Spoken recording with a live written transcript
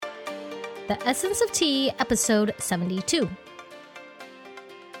The Essence of Tea, episode 72.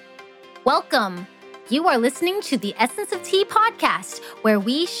 Welcome. You are listening to the Essence of Tea podcast, where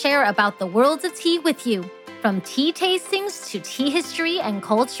we share about the worlds of tea with you. From tea tastings to tea history and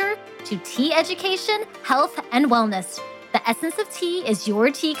culture to tea education, health, and wellness. The Essence of Tea is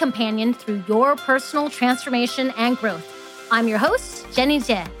your tea companion through your personal transformation and growth. I'm your host, Jenny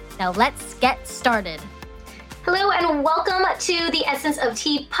Jie. Now let's get started. Hello and welcome to the Essence of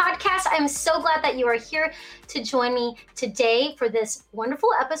Tea podcast. I'm so glad that you are here to join me today for this wonderful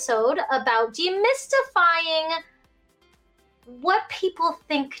episode about demystifying what people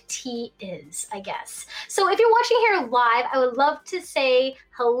think tea is, I guess. So if you're watching here live, I would love to say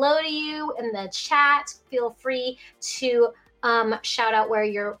hello to you in the chat. Feel free to shout out where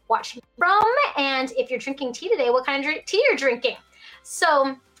you're watching from, and if you're drinking tea today, what kind of tea you're drinking.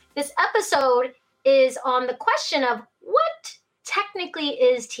 So this episode is on the question of what technically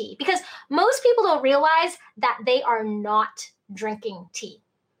is tea, because most people don't realize that they are not drinking tea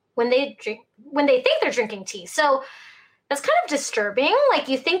when they think they're drinking tea. So that's kind of disturbing. Like,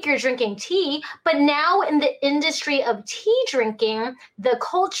 you think you're drinking tea, but now in the industry of tea drinking, the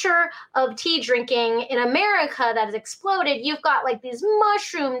culture of tea drinking in America that has exploded, you've got like these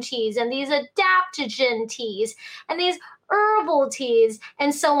mushroom teas and these adaptogen teas and these herbal teas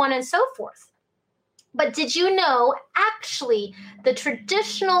and so on and so forth. But did you know, actually, the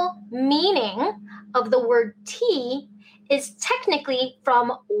traditional meaning of the word tea is technically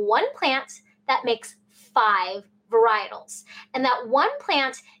from one plant that makes 5 varietals. And that one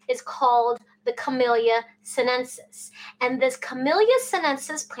plant is called the Camellia sinensis. And this Camellia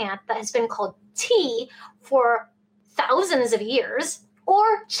sinensis plant that has been called tea for thousands of years,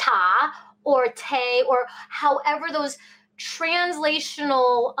 or cha, or te, or however those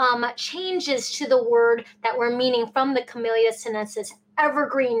translational changes to the word that we're meaning from the Camellia sinensis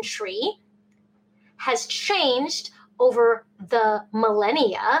evergreen tree, has changed over the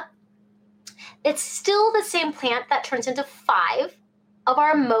millennia. It's still the same plant that turns into 5 of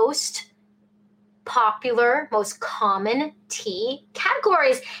our most popular, most common tea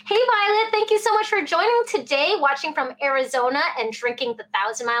categories. Hey, Violet, thank you so much for joining today, watching from Arizona and drinking the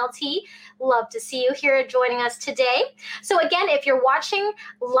 1,000 Mile tea. Love to see you here joining us today. So again, if you're watching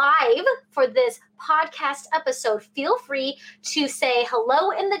live for this podcast episode, feel free to say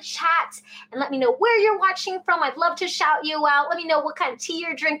hello in the chat and let me know where you're watching from. I'd love to shout you out. Let me know what kind of tea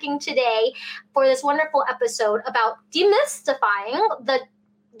you're drinking today for this wonderful episode about demystifying the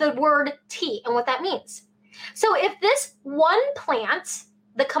word tea and what that means. So if this one plant,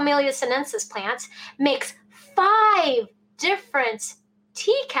 the Camellia sinensis plant, makes 5 different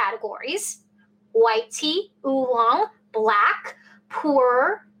tea categories: white tea, oolong, black,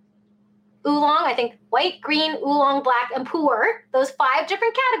 pu'er, oolong, I think white, green, oolong, black, and pu'er, those 5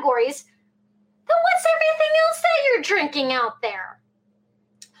 different categories, then what's everything else that you're drinking out there?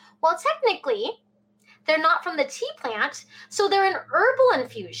 Well, technically, they're not from the tea plant, so they're an herbal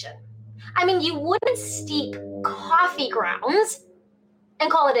infusion. I mean, you wouldn't steep coffee grounds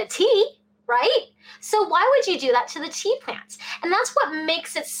and call it a tea, right? So why would you do that to the tea plants? And that's what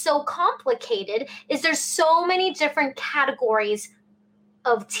makes it so complicated, is there's so many different categories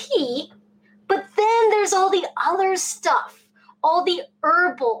of tea, but then there's all the other stuff, all the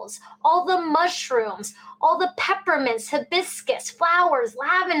herbals, all the mushrooms, all the peppermints, hibiscus, flowers,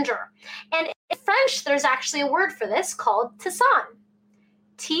 lavender. And in French, there's actually a word for this called tisane.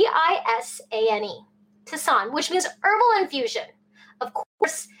 Tisane, tisane, which means herbal infusion. Of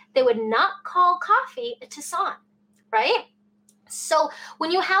course, they would not call coffee a tisane, right? So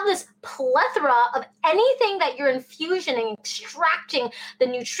when you have this plethora of anything that you're infusing and extracting the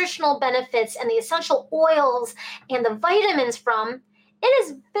nutritional benefits and the essential oils and the vitamins from, it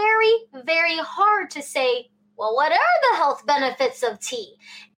is very, very hard to say, well, what are the health benefits of tea?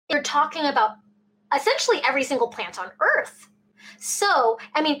 You're talking about essentially every single plant on earth. So,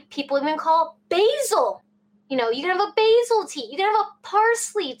 I mean, people even call basil. You know, you can have a basil tea. You can have a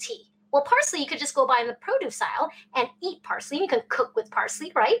parsley tea. Well, parsley, you could just go buy in the produce aisle and eat parsley. You can cook with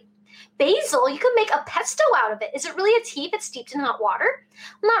parsley, right? Basil, you can make a pesto out of it. Is it really a tea if it's steeped in hot water?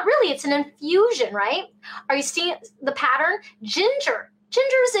 Well, not really. It's an infusion, right? Are you seeing the pattern? Ginger.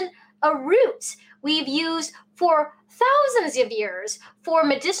 Ginger is a root we've used for thousands of years for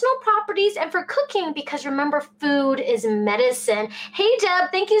medicinal properties and for cooking, because remember, food is medicine. Hey,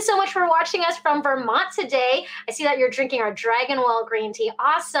 Deb, thank you so much for watching us from Vermont today. I see that you're drinking our Dragonwell green tea.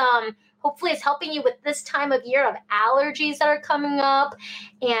 Awesome. Hopefully it's helping you with this time of year of allergies that are coming up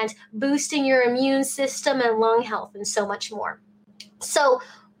and boosting your immune system and lung health and so much more. So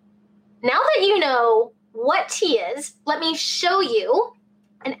now that you know what tea is, let me show you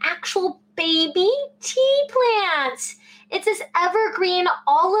an actual baby tea plant. It's this evergreen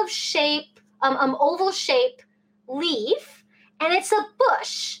oval shape leaf, and it's a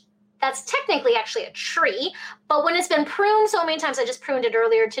bush. That's technically actually a tree, but when it's been pruned so many times, I just pruned it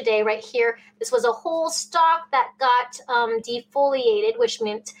earlier today right here. This was a whole stalk that got defoliated, which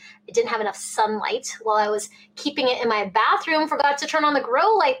meant it didn't have enough sunlight while I was keeping it in my bathroom. Forgot to turn on the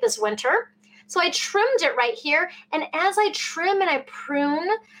grow light this winter. So I trimmed it right here. And as I trim and I prune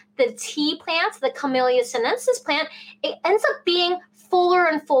the tea plant, the Camellia sinensis plant, it ends up being fuller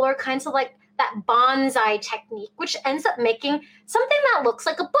and fuller, kinds of like that bonsai technique, which ends up making something that looks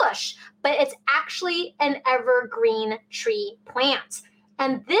like a bush, but it's actually an evergreen tree plant.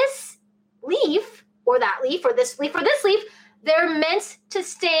 And this leaf, or that leaf, or this leaf, or this leaf, they're meant to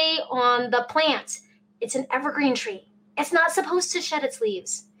stay on the plant. It's an evergreen tree. It's not supposed to shed its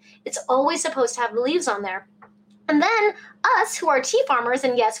leaves. It's always supposed to have the leaves on there. And then us who are tea farmers,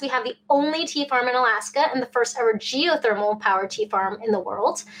 and yes, we have the only tea farm in Alaska and the first ever geothermal powered tea farm in the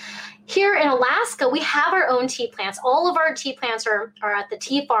world. Here in Alaska, we have our own tea plants. All of our tea plants are at the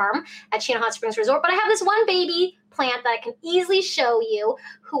tea farm at Chino Hot Springs Resort, but I have this one baby plant that I can easily show you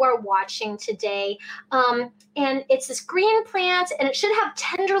who are watching today. And it's this green plant, and it should have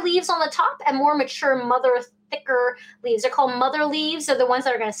tender leaves on the top and more mature thicker leaves. They're called mother leaves. They're the ones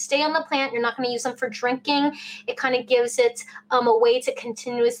that are going to stay on the plant. You're not going to use them for drinking. It kind of gives it a way to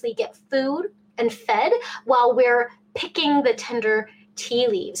continuously get food and fed while we're picking the tender tea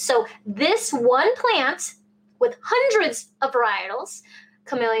leaves. So this one plant with hundreds of varietals,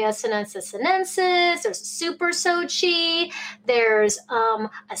 Camellia sinensis, there's Super Sochi, there's a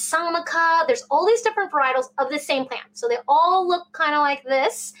Samaka, there's all these different varietals of the same plant. So they all look kind of like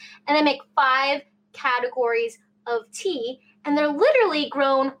this, and they make 5 categories of tea, and they're literally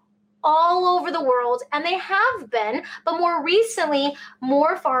grown all over the world, and they have been, but more recently,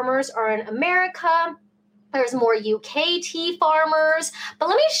 more farmers are in America. There's more UK tea farmers, but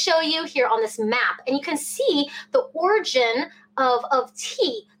let me show you here on this map, and you can see the origin of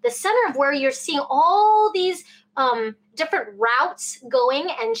tea, the center of where you're seeing all these different routes going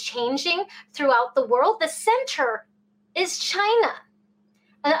and changing throughout the world. The center is China.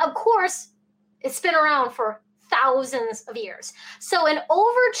 And of course, it's been around for thousands of years. So in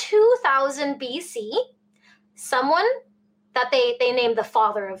over 2000 BC, someone that they named the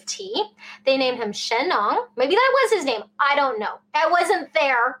father of tea, they named him Shennong. Maybe that was his name. I don't know. I wasn't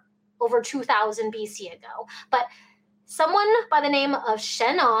there over 2000 BC ago. But someone by the name of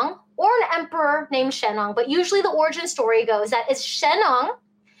Shennong, or an emperor named Shennong, but usually the origin story goes that it's Shennong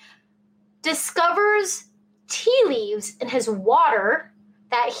discovers tea leaves in his water,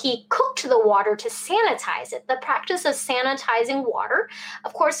 that he cooked the water to sanitize it. The practice of sanitizing water.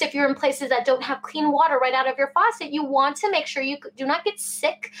 Of course, if you're in places that don't have clean water right out of your faucet, you want to make sure you do not get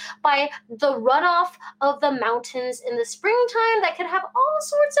sick by the runoff of the mountains in the springtime that could have all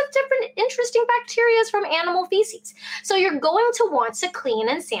sorts of different interesting bacteria from animal feces. So you're going to want to clean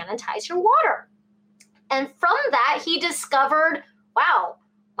and sanitize your water. And from that, he discovered, wow,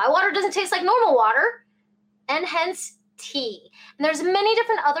 my water doesn't taste like normal water, and hence tea. And there's many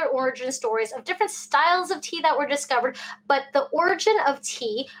different other origin stories of different styles of tea that were discovered, but the origin of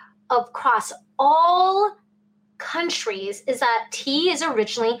tea across all countries is that tea is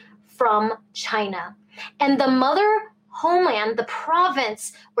originally from China. And the mother homeland, the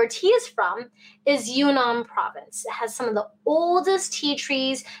province where tea is from, is Yunnan province. It has some of the oldest tea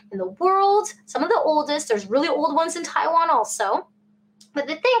trees in the world, some of the oldest. There's really old ones in Taiwan also. But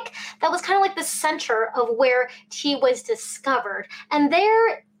they think that was kind of like the center of where tea was discovered. And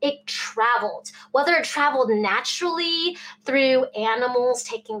there it traveled, whether it traveled naturally through animals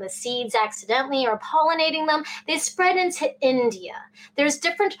taking the seeds accidentally or pollinating them, they spread into India. There's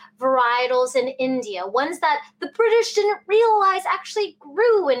different varietals in India, ones that the British didn't realize actually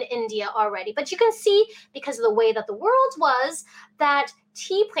grew in India already. But you can see, because of the way that the world was, that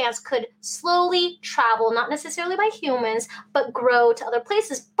tea plants could slowly travel, not necessarily by humans, but grow to other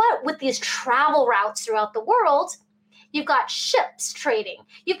places. But with these travel routes throughout the world, you've got ships trading.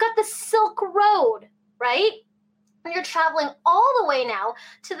 You've got the Silk Road, right? And you're traveling all the way now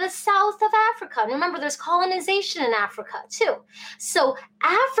to the south of Africa. And remember, there's colonization in Africa too. So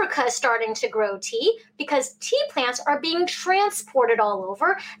Africa is starting to grow tea because tea plants are being transported all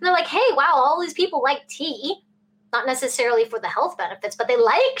over. And they're like, hey, wow, all these people like tea. Not necessarily for the health benefits, but they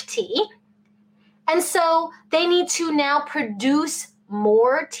like tea. And so they need to now produce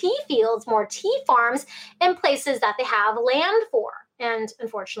more tea fields, more tea farms in places that they have land for. and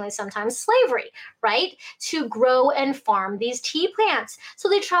unfortunately sometimes slavery, right, to grow and farm these tea plants. So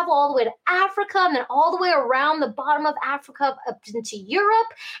they travel all the way to Africa and then all the way around the bottom of Africa up into Europe.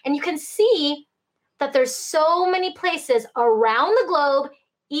 And you can see that there's so many places around the globe,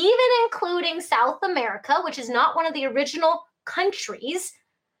 even including South America, which is not one of the original countries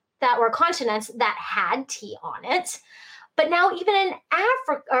that were continents that had tea on it. But now even in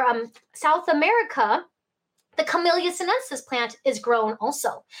Africa or South America, the Camellia sinensis plant is grown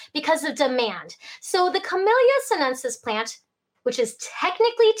also because of demand. So the Camellia sinensis plant, which is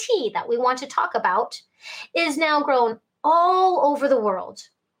technically tea that we want to talk about, is now grown all over the world.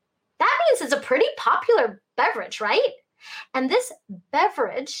 That means it's a pretty popular beverage, right? And this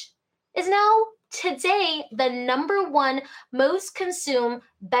beverage is now today the number one most consumed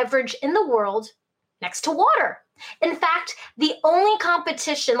beverage in the world next to water. In fact, the only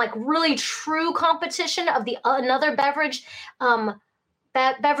competition, like really true competition of the another beverage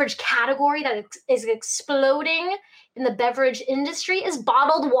beverage category that is exploding in the beverage industry is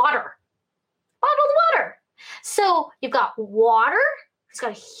bottled water. Bottled water. So you've got water, it's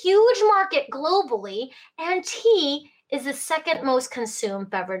got a huge market globally, and tea is the second most consumed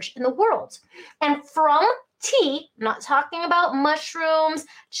beverage in the world. And from tea, I'm not talking about mushrooms,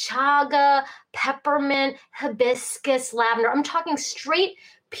 chaga, peppermint, hibiscus, lavender. I'm talking straight,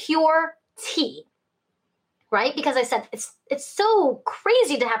 pure tea, right? Because I said it's so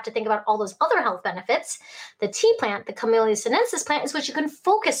crazy to have to think about all those other health benefits. The tea plant, the Camellia sinensis plant, is what you can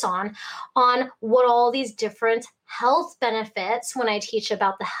focus on what all these different health benefits, when I teach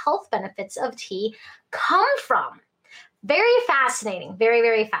about the health benefits of tea, come from. Very fascinating, very,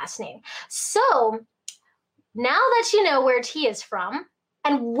 very fascinating. So now that you know where tea is from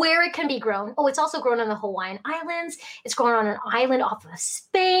and where it can be grown, it's also grown on the Hawaiian Islands. It's grown on an island off of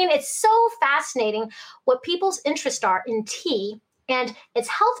Spain. It's so fascinating what people's interests are in tea and its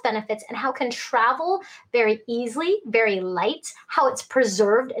health benefits and how it can travel very easily, very light, how it's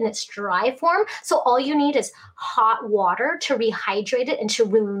preserved in its dry form. So all you need is hot water to rehydrate it and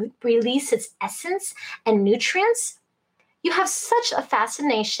to release its essence and nutrients. You have such a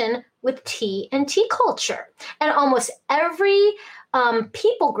fascination with tea and tea culture. And almost every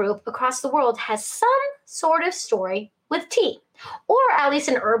people group across the world has some sort of story with tea, or at least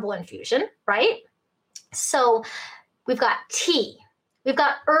an herbal infusion, right? So we've got tea. We've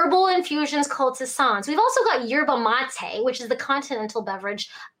got herbal infusions called tisanes. We've also got yerba mate, which is the continental beverage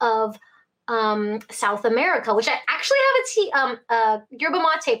of South America, which I actually have a yerba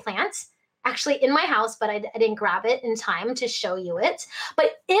mate plant actually in my house, but I didn't grab it in time to show you it.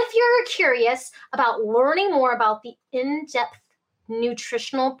 But if you're curious about learning more about the in-depth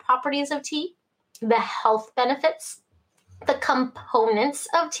nutritional properties of tea, the health benefits, the components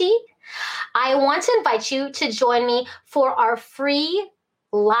of tea, I want to invite you to join me for our free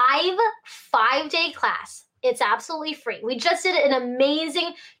live 5-day class. It's absolutely free. We just did an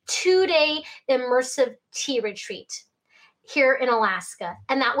amazing 2-day immersive tea retreat here in Alaska.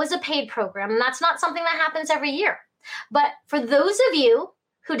 And that was a paid program. And that's not something that happens every year. But for those of you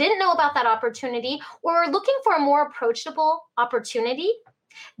who didn't know about that opportunity or are looking for a more approachable opportunity,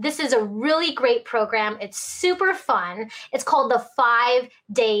 this is a really great program. It's super fun. It's called the 5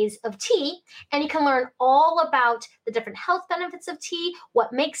 Days of Tea. And you can learn all about the different health benefits of tea,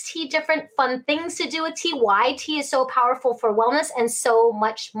 what makes tea different, fun things to do with tea, why tea is so powerful for wellness, and so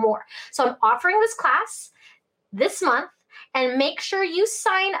much more. So I'm offering this class this month. And make sure you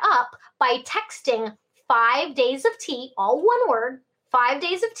sign up by texting 5 Days of Tea, all one word, 5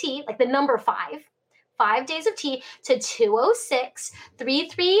 Days of Tea, like the number 5 Days of Tea, to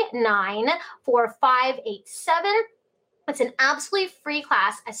 206-339-4587. It's an absolutely free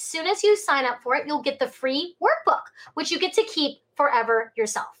class. As soon as you sign up for it, you'll get the free workbook, which you get to keep forever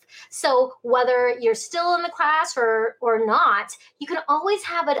yourself. So whether you're still in the class or not, you can always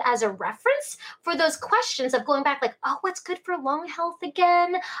have it as a reference for those questions of going back, like, what's good for lung health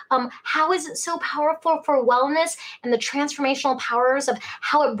again? How is it so powerful for wellness and the transformational powers of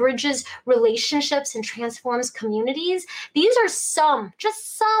how it bridges relationships and transforms communities? These are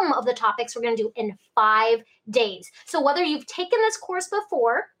just some of the topics we're going to do in 5 days. So whether you've taken this course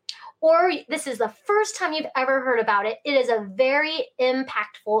before, or this is the first time you've ever heard about it, it is a very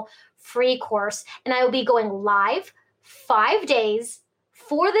impactful free course. And I will be going live 5 days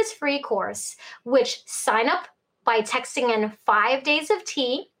for this free course, which sign up by texting in 5 Days of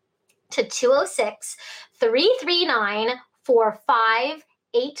Tea to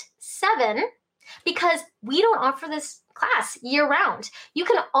 206-339-4587, because we don't offer this class year-round. You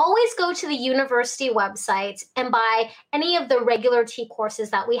can always go to the university website and buy any of the regular tea courses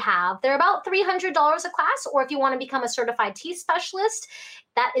that we have. They're about $300 a class, or if you want to become a certified tea specialist,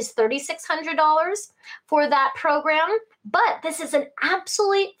 that is $3,600 for that program. But this is an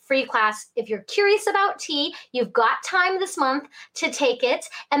absolutely free class. If you're curious about tea, you've got time this month to take it.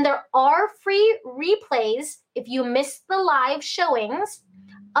 And there are free replays if you missed the live showings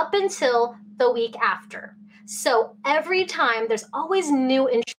up until the week after. So every time there's always new,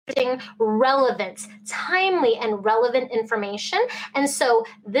 interesting, relevant, timely, and relevant information. And so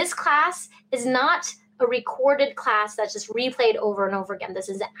this class is not a recorded class that's just replayed over and over again. This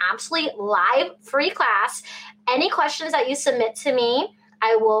is an absolutely live, free class. Any questions that you submit to me,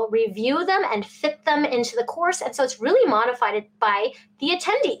 I will review them and fit them into the course. And so it's really modified by the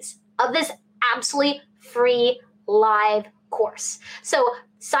attendees of this absolutely free live course. So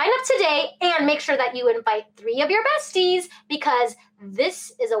sign up today and make sure that you invite 3 of your besties, because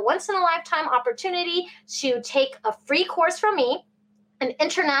this is a once-in-a-lifetime opportunity to take a free course from me, an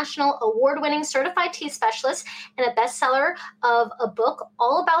international award-winning certified tea specialist and a bestseller of a book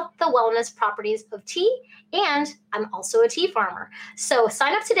all about the wellness properties of tea. And I'm also a tea farmer. So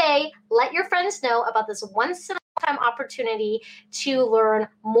sign up today. Let your friends know about this once-in-a-lifetime opportunity to learn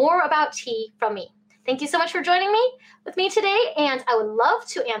more about tea from me. Thank you so much for joining me with me today, and I would love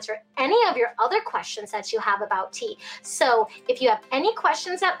to answer any of your other questions that you have about tea. So if you have any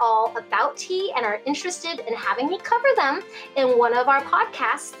questions at all about tea and are interested in having me cover them in one of our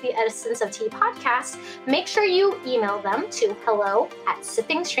podcasts, the Essence of Tea podcast, make sure you email them to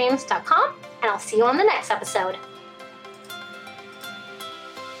hello@sippingstreams.com, and I'll see you on the next episode.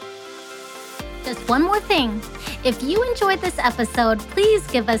 Just one more thing. If you enjoyed this episode, please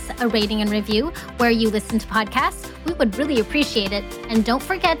give us a rating and review where you listen to podcasts. We would really appreciate it. And don't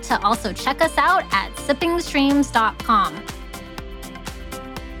forget to also check us out at sippingstreams.com.